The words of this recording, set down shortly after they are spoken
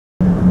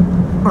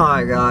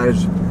Hi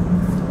guys,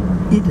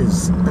 it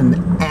is an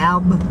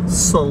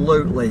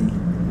absolutely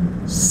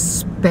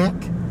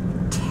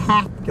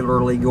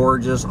spectacularly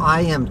gorgeous,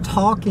 I am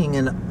talking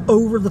an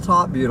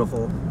over-the-top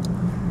beautiful,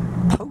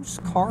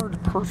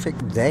 postcard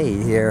perfect day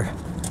here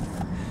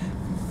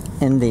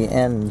in the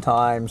end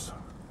times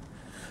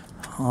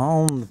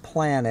on the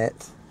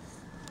planet.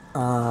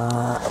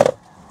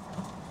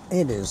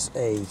 It is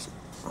a,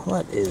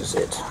 what is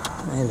it?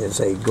 It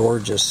is a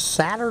gorgeous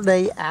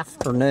Saturday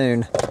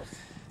afternoon.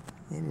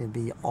 It'd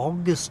be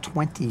August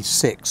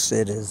 26th.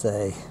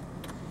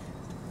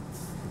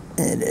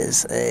 It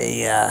is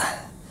a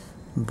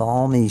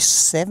balmy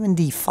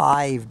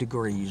 75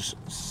 degrees.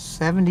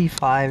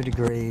 75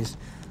 degrees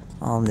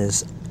on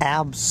this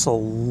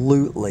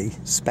absolutely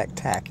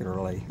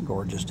spectacularly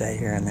gorgeous day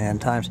here in the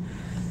end times.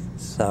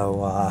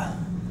 So,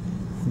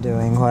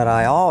 doing what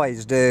I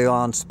always do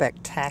on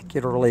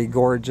spectacularly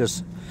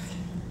gorgeous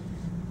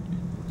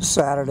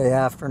Saturday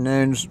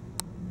afternoons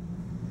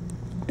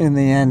in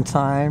the end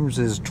times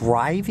is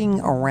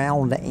driving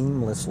around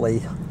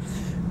aimlessly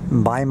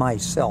by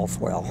myself,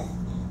 well,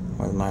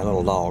 with my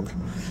little dog.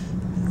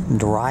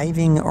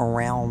 Driving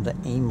around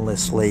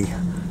aimlessly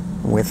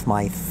with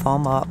my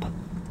thumb up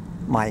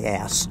my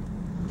ass.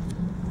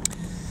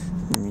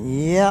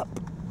 Yep.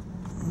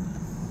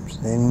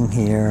 Sitting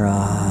here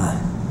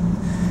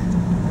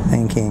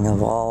thinking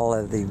of all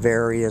of the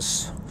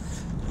various,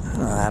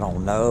 I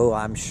don't know,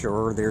 I'm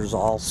sure there's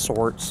all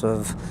sorts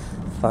of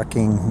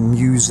fucking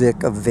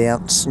music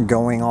events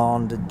going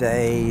on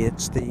today.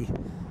 It's the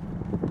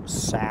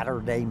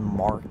Saturday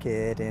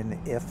market in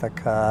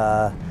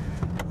Ithaca.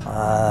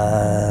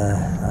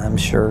 I'm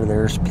sure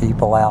there's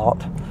people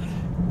out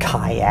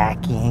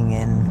kayaking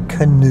and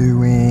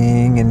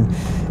canoeing and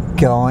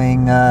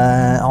going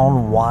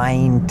on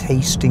wine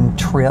tasting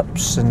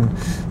trips and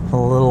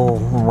little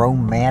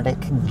romantic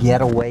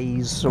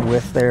getaways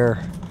with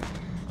their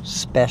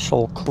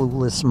special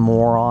Clueless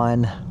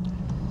Moron.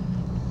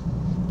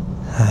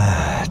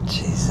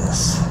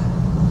 Jesus.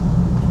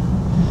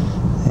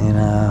 You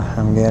know,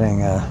 I'm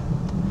getting a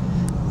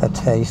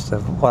taste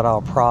of what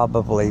I'll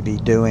probably be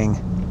doing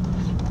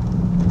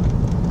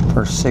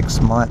for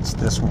 6 months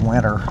this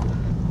winter,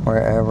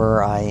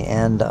 wherever I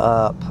end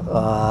up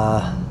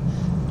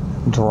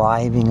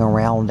driving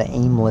around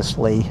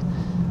aimlessly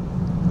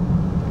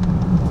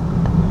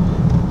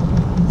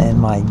in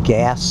my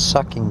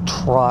gas-sucking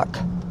truck,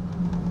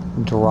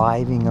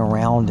 driving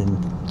around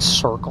in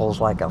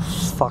circles like a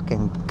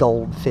fucking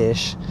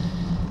goldfish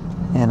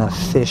in a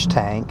fish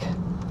tank,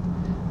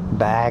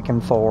 back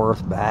and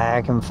forth,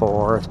 back and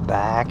forth,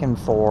 back and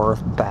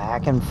forth,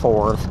 back and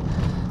forth,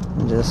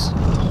 just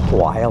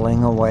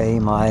whiling away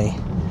my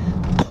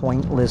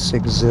pointless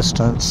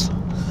existence,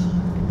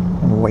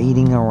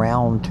 waiting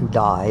around to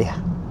die.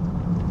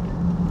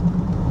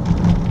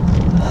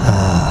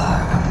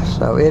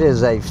 So it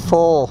is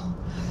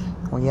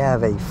we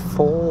have a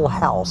full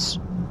house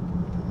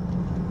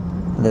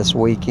this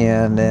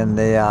weekend in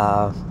the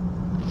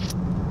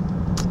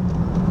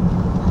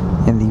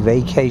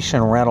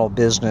vacation rental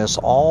business.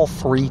 All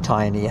 3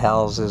 tiny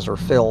houses are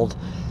filled,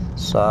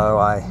 so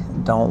I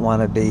don't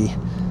want to be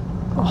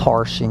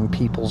harshing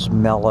people's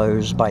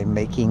mellows by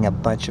making a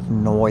bunch of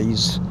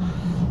noise.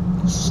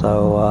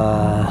 So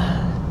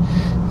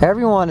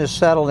everyone is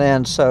settled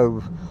in.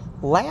 So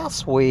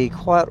last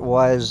week, what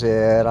was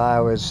it?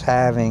 I was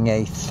having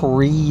a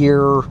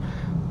 3-year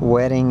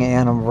wedding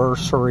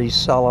anniversary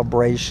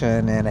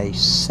celebration and a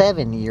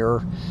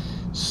 7-year.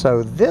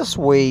 So this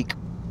week,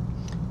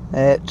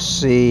 let's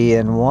see,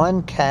 in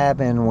one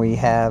cabin we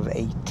have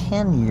a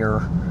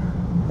 10-year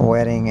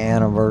wedding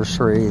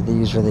anniversary.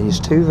 These are these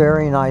 2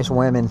 very nice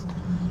women.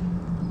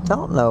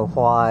 Don't know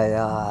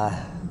why.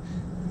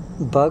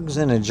 Bugs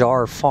in a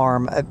Jar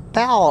Farm.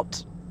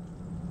 About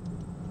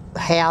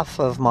half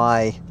of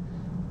my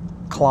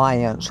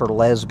clients are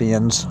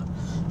lesbians.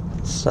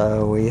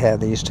 So we have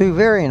these 2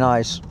 very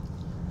nice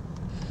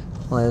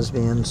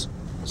lesbians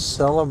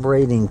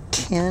celebrating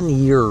 10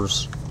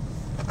 years.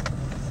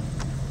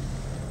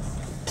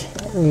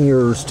 10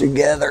 years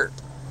together.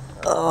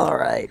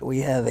 Alright,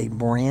 we have a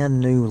brand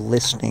new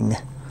listing.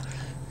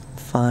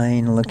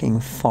 Fine looking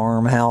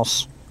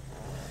farmhouse.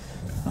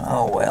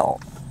 Oh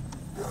well.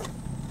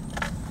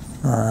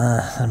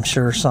 I'm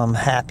sure some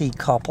happy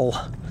couple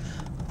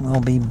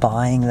will be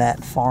buying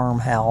that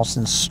farmhouse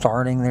and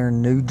starting their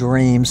new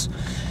dreams.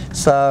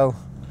 So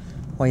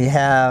we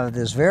have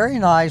this very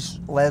nice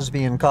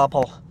lesbian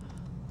couple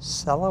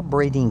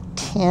celebrating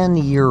 10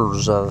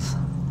 years of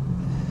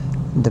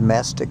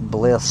domestic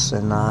bliss,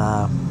 and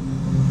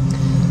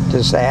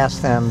just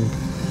asked them,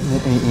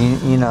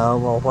 you know,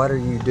 well, what are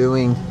you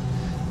doing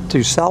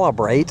to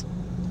celebrate?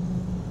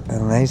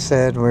 And they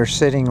said, we're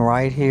sitting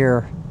right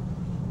here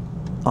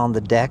on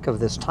the deck of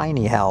this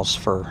tiny house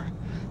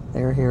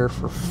they're here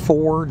for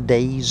 4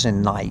 days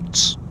and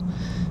nights.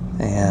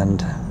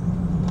 And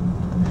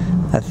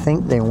I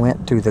think they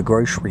went to the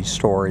grocery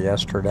store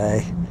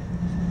yesterday.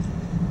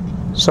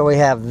 So we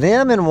have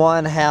them in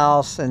one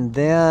house, and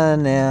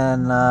then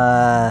in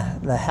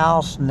the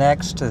house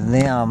next to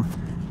them,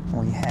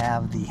 we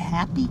have the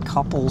happy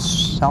couple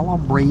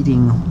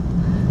celebrating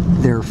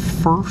their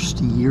first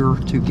year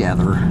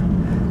together.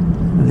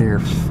 Their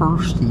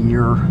first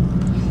year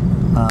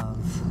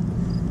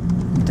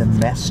of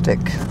domestic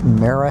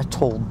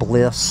marital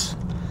bliss.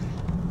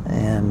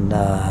 And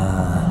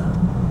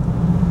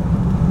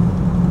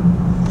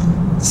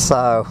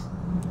so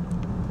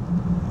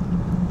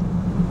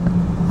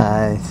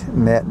I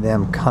met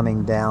them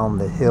coming down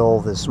the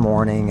hill this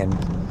morning and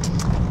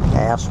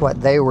asked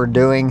what they were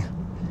doing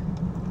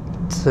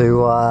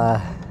to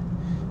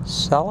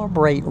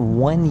celebrate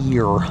 1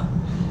 year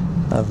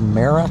of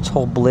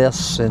marital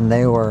bliss, and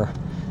they were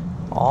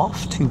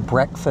off to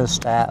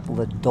breakfast at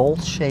La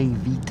Dolce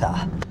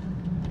Vita,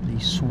 the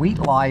Sweet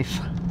Life.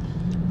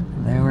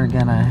 They were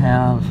gonna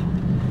have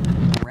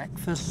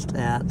breakfast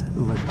at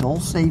La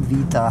Dolce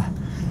Vita.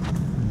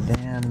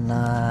 Then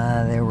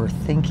they were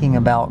thinking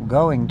about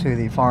going to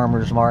the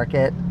farmer's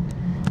market,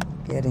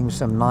 getting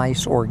some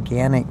nice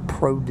organic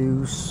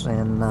produce,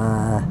 and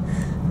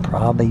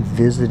probably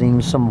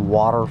visiting some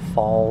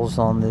waterfalls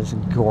on this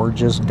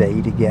gorgeous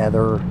day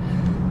together.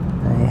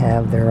 They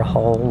have their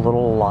whole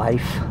little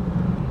life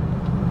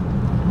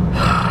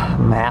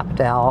mapped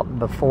out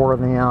before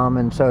them,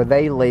 and so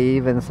they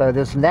leave, and so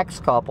this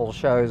next couple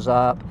shows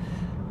up.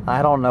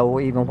 I don't know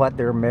even what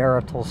their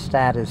marital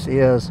status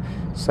is,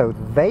 so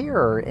they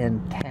are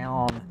in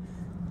town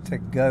to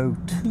go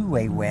to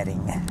a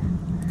wedding.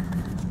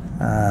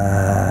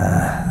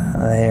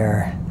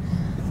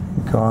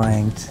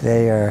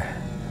 They are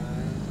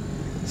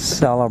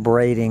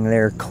celebrating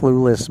their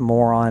Clueless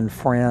Moron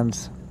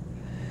friends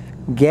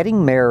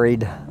getting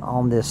married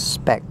on this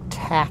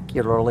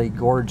spectacularly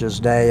gorgeous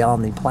day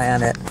on the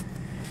planet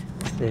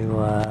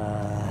to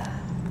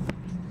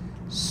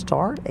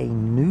start a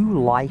new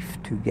life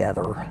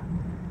together.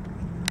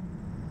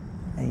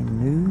 A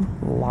new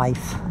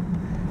life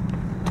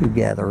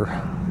together.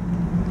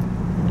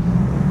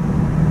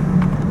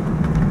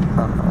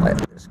 I'm gonna let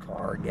this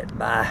car get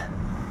by.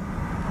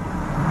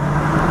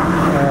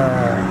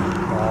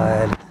 Oh,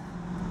 God.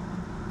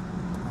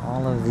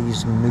 All of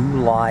these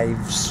new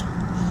lives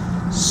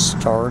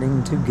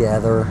starting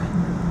together.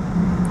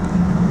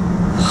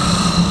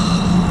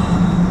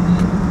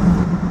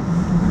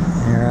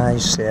 Here I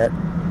sit,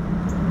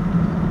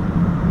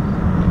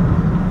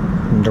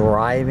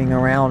 driving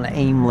around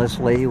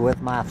aimlessly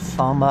with my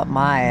thumb up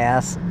my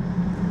ass.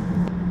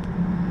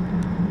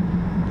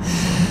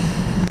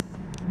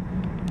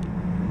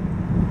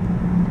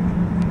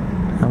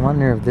 I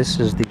wonder if this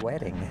is the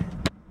wedding.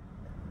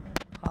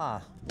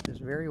 This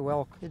very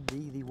well could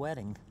be the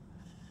wedding.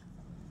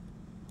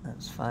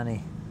 That's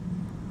funny.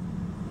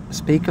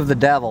 Speak of the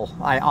devil.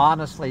 I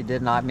honestly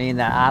did not mean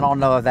that. I don't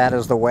know if that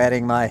is the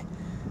wedding my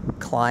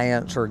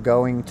clients are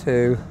going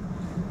to,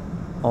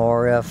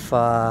 or if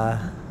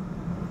I'm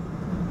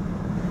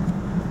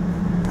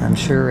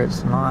sure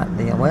it's not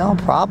the, well,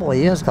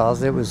 probably is,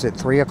 because it was at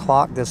 3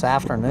 o'clock this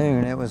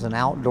afternoon. It was an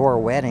outdoor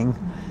wedding.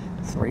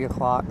 3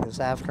 o'clock this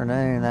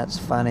afternoon. That's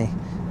funny.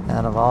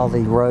 Out of all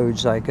the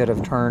roads I could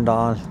have turned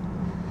on.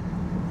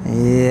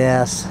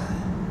 Yes.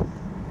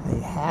 A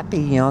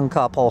happy young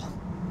couple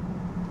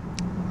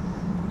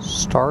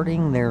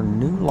starting their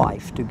new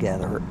life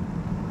together.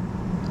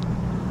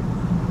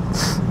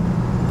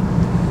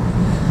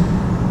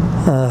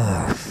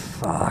 Oh,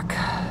 fuck.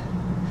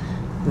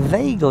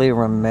 Vaguely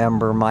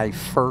remember my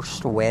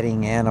first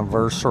wedding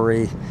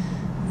anniversary,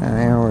 and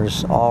there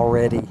was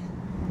already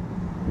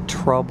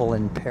trouble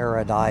in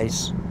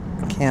paradise.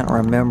 I can't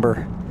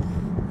remember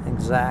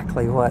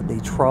exactly what the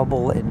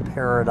trouble in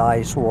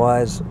paradise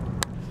was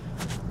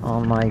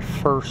on my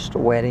first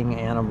wedding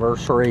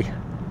anniversary.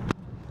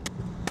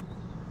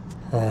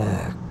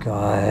 Oh,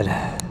 God.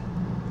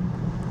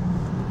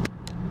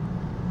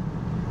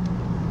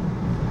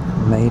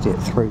 Made it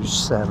through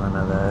 7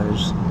 of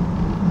those.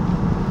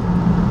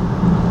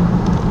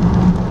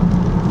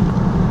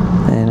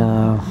 You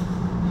know,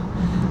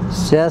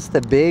 it's just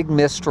a big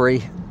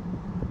mystery.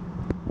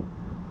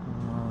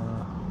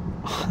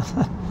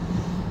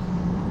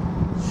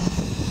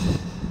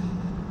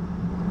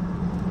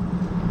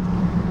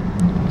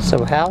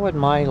 So how would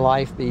my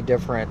life be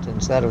different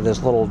instead of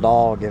this little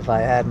dog if I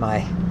had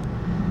my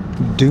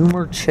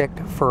doomer chick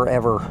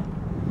forever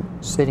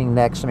sitting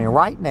next to me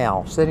right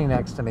now,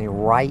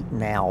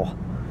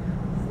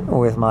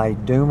 with my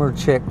doomer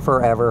chick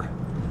forever?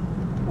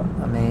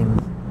 I mean,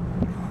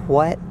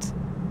 what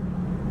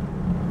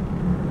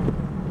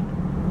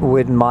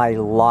would my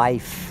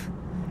life,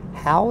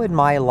 how would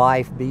my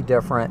life be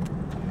different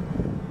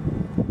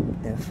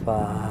if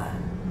I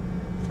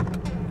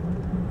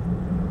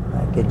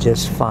could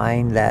just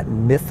find that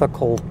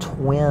mythical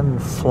twin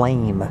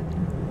flame?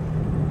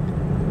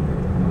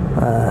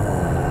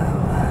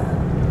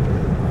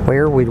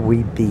 Where would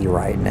we be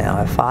right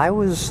now if I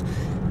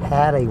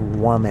had a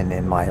woman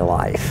in my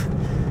life?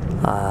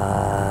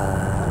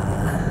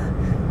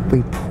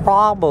 We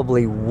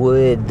probably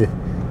would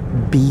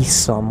be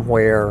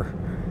somewhere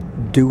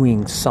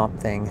doing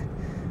something.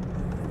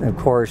 Of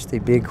course, the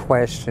big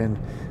question,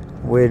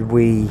 would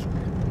we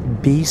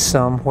be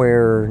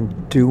somewhere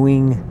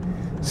doing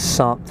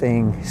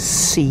something,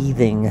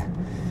 seething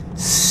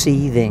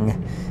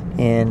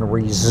in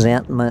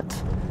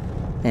resentment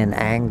and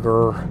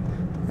anger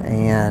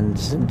and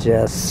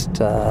just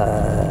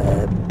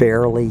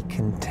barely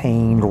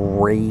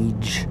contained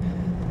rage,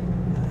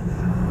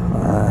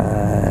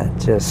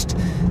 just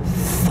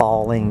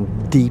falling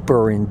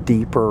deeper and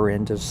deeper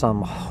into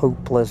some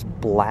hopeless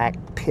black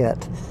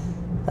pit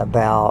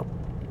about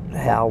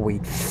how we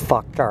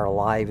fucked our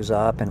lives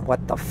up and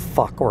what the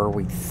fuck were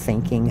we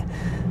thinking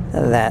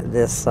that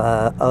this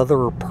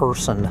other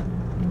person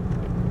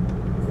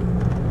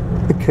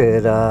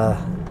could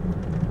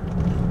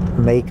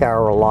make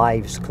our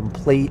lives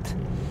complete,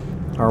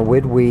 or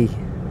would we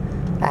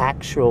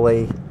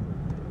actually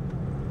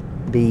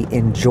be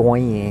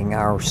enjoying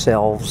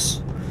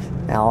ourselves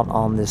out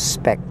on this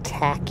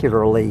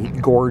spectacularly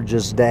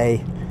gorgeous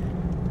day,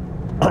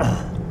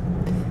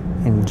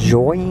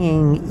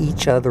 enjoying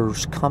each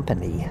other's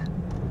company.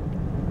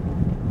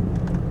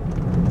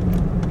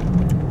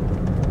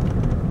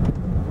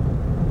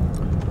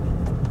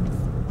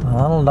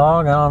 Little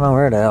dog, I don't know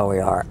where the hell we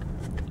are.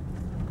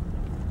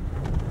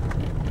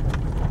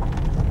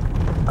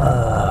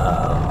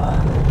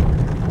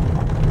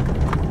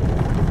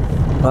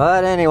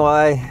 But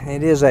anyway,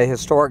 it is a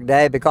historic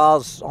day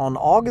because on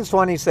August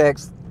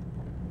 26th,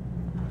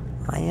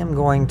 I am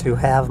going to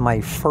have my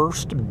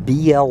first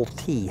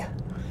BLT.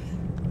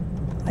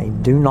 I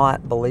do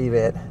not believe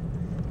it.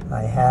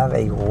 I have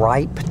a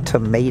ripe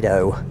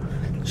tomato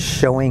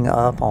showing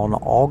up on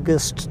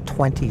August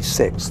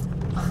 26th.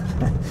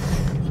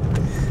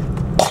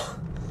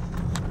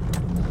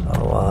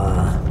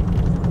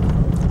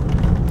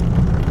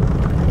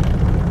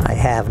 I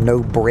have no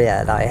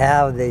bread. I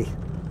have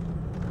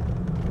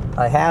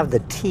the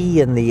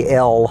T and the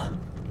L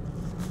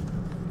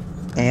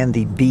and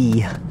the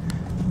B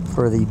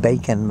for the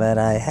bacon, but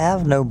I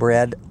have no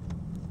bread.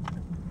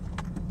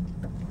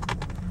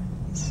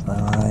 So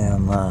I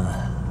am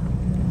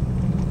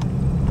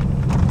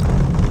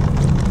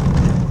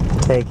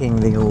taking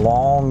the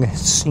long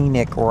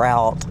scenic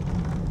route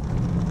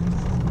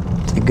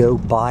to go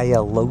buy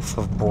a loaf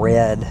of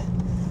bread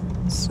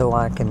so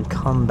I can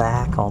come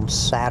back on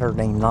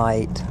Saturday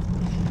night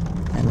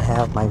and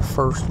have my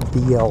first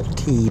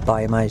BLT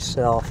by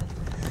myself.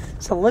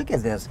 So look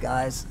at this,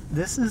 guys.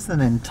 This is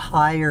an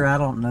entire, I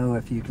don't know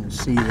if you can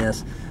see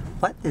this.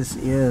 What this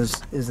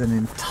is an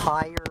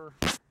entire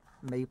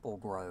maple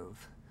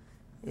grove.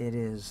 It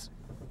is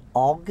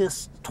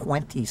August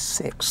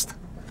 26th.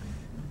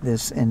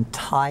 This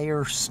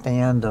entire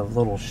stand of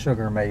little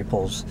sugar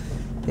maples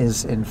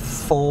is in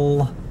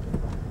full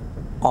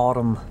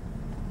autumn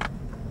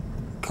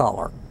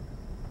color.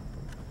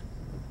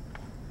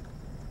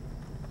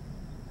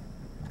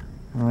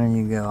 There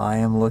you go. I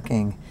am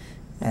looking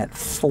at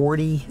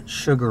 40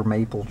 sugar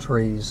maple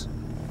trees.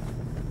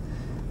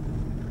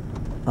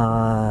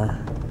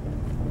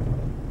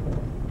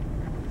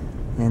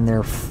 In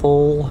their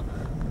full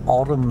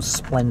autumn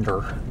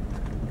splendor.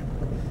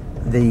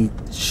 The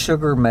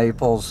sugar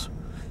maples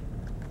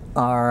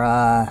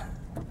are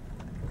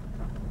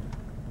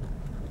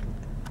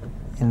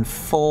in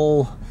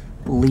full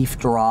leaf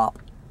drop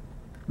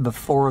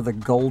before the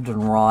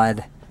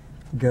goldenrod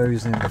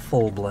goes into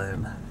full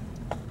bloom.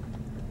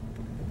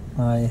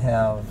 I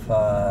have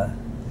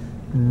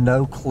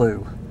no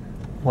clue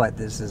what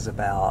this is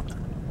about.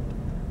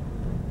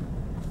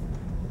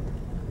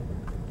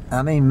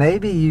 I mean,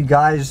 maybe you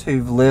guys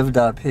who've lived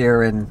up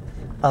here in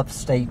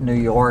upstate New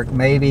York,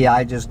 maybe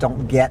I just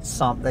don't get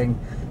something.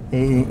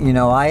 You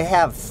know, I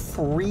have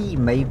 3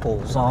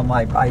 maples on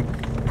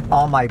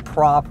my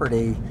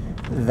property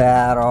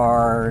that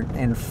are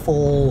in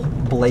full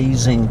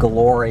blazing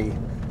glory,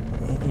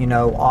 you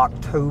know,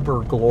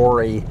 October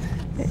glory.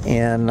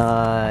 In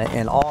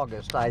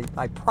August, I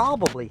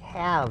probably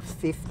have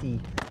 50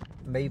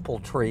 maple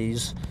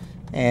trees,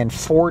 and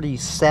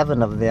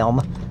 47 of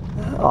them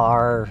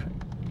are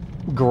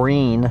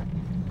green,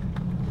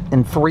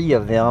 and 3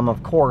 of them,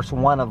 of course,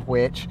 one of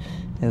which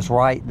is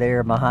right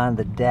there behind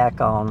the deck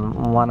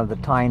on one of the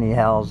tiny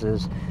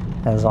houses,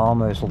 has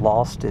almost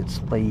lost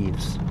its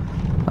leaves.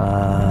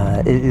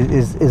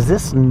 Is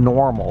this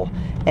normal?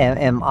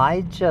 Am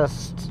I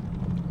just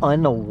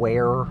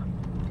unaware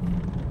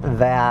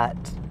that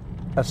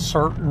a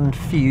certain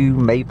few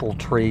maple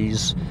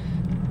trees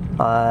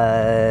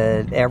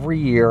every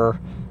year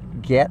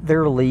get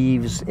their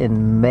leaves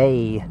in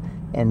May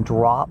and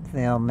drop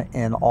them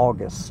in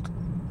August?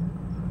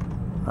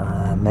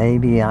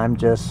 Maybe I'm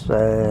just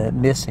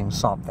missing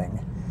something.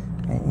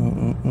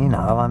 You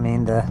know, I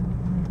mean, the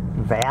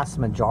vast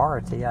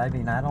majority, I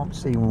mean, I don't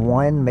see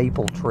one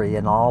maple tree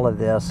in all of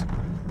this.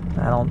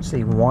 I don't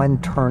see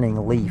one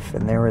turning leaf,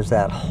 and there is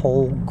that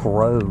whole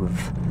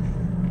grove.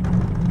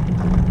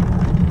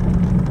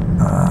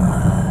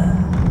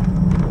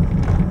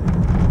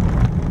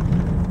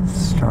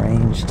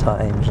 Strange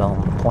times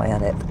on the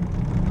planet.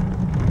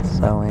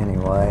 So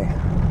anyway,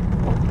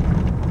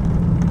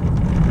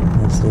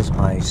 this is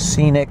my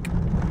scenic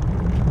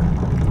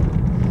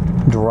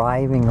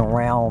driving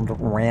around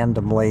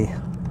randomly,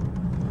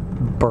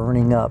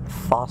 burning up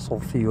fossil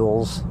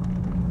fuels.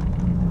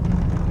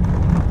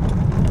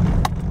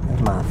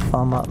 There's my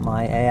thumb up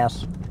my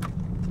ass.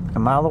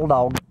 And my little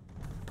dog.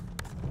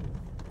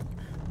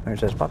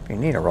 There's this puppy. You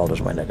need to roll this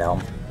window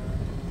down.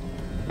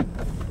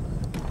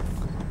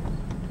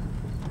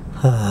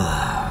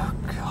 Oh,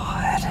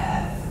 God.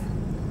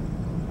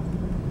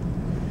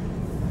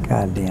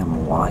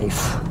 Goddamn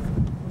life.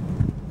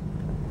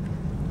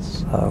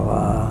 So,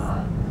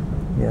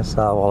 guess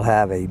I will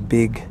have a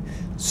big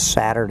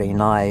Saturday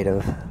night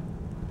of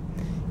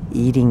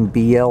eating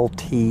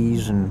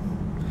BLTs and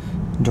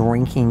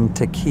drinking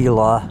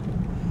tequila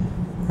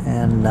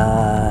and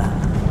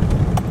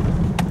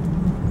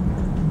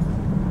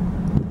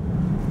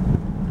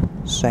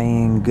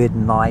saying good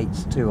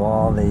nights to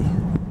all the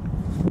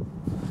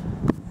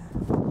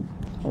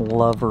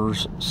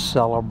lovers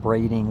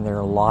celebrating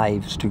their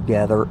lives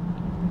together.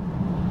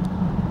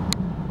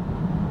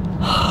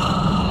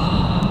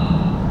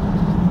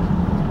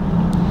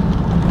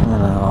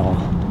 And I'll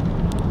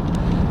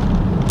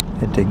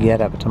get to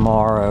get up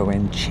tomorrow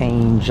and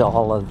change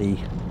all of the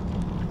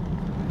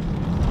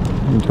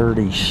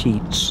dirty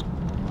sheets.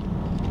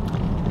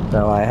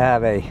 So I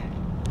have a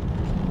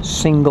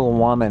single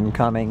woman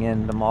coming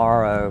in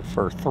tomorrow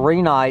for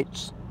 3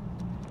 nights.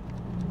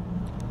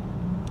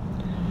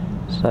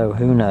 So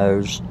who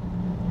knows?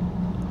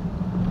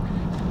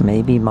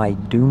 Maybe my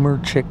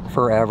doomer chick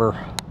forever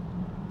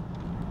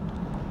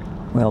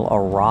will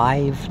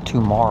arrive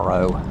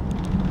tomorrow.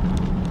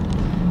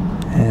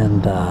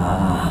 And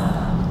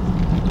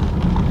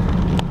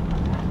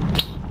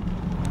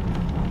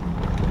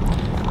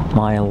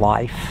my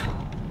life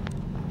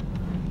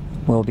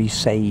will be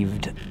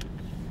saved.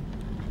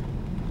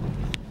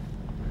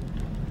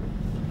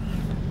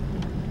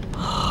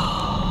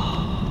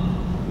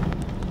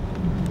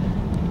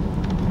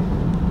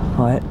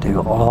 What do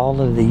all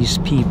of these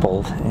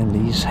people in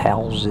these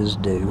houses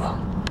do?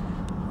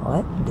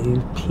 What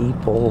do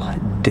people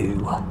do?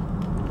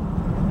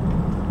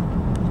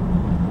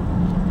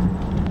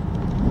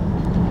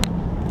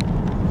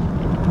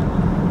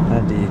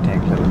 What do you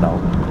think, little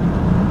dog?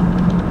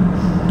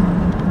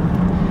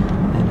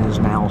 It is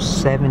now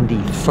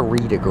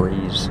 73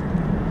 degrees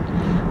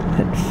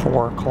at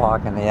 4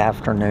 o'clock in the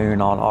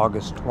afternoon on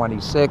August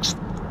 26th.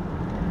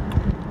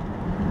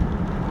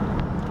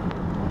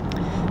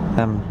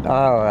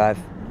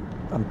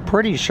 I'm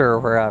pretty sure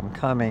where I'm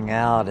coming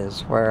out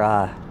is where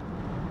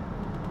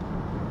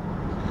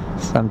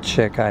some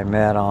chick I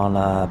met on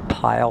a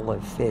pile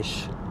of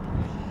fish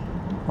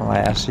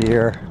last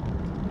year.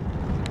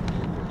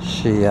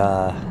 She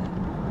got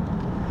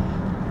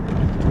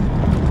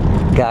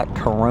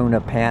corona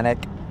panic.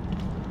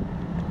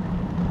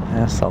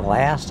 That's the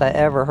last I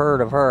ever heard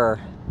of her.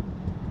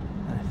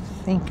 I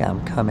think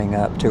I'm coming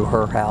up to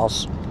her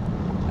house.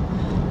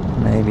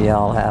 Maybe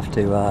I'll have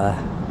to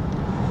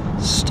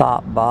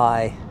stop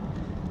by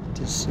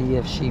to see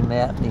if she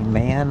met the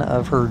man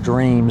of her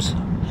dreams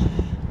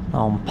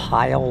on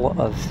pile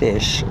of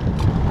fish.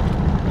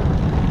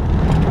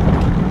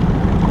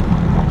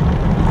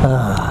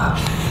 Ah,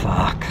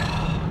 fuck.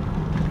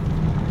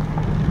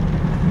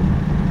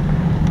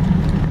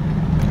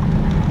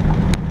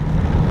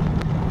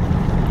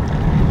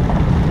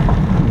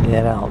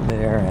 Get out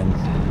there and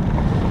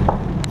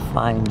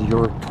find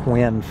your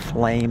twin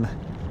flame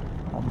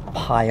on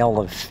pile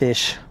of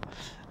fish.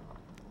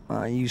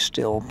 You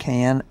still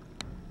can.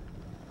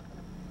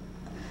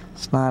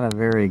 It's not a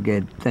very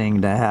good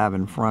thing to have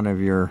in front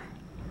of your...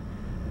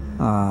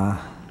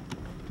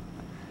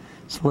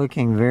 it's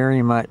looking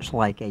very much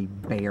like a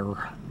bear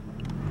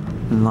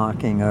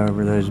knocking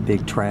over those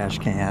big trash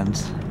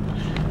cans.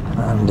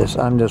 I'm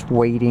just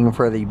waiting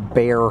for the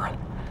bear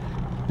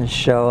to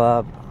show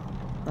up.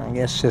 I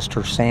guess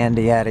Sister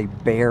Sandy had a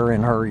bear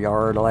in her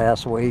yard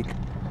last week.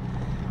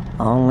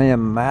 Only a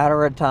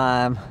matter of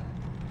time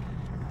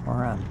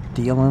where I'm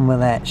dealing with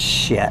that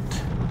shit.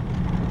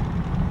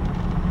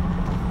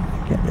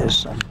 Get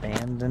this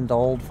abandoned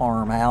old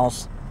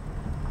farmhouse.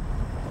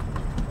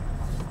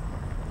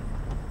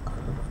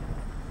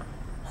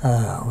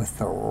 With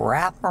the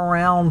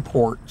wraparound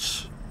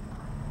porch.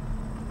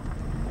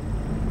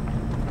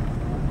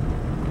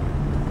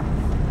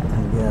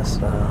 I guess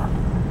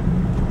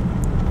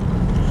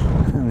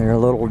their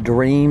little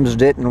dreams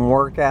didn't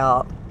work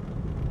out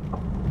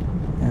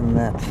in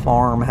that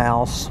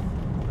farmhouse.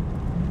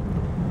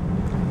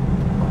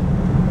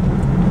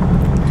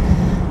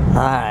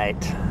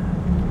 Alright,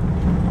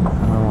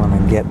 I want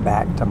to get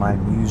back to my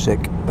music.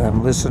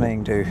 I'm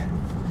listening to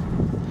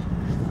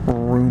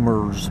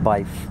Rumors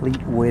by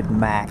Fleetwood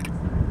Mac.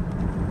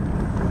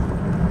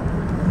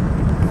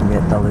 I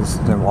get to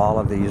listen to all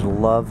of these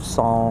love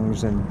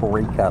songs and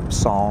breakup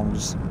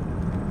songs.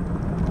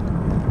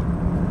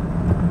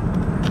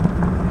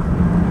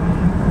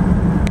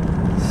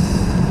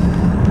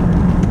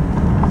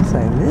 So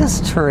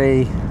this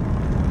tree...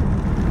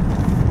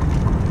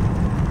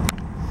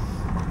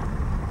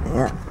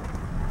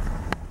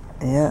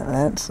 Yeah,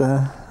 that's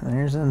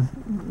there's a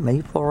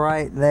maple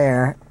right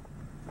there.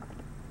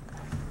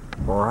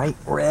 Bright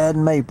red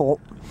maple.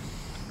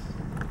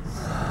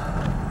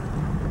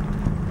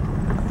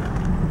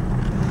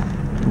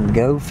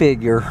 Go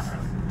figure.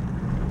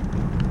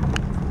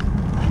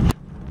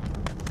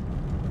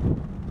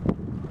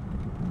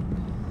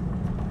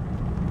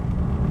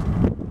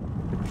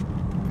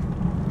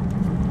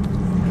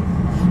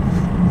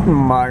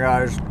 My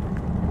gosh.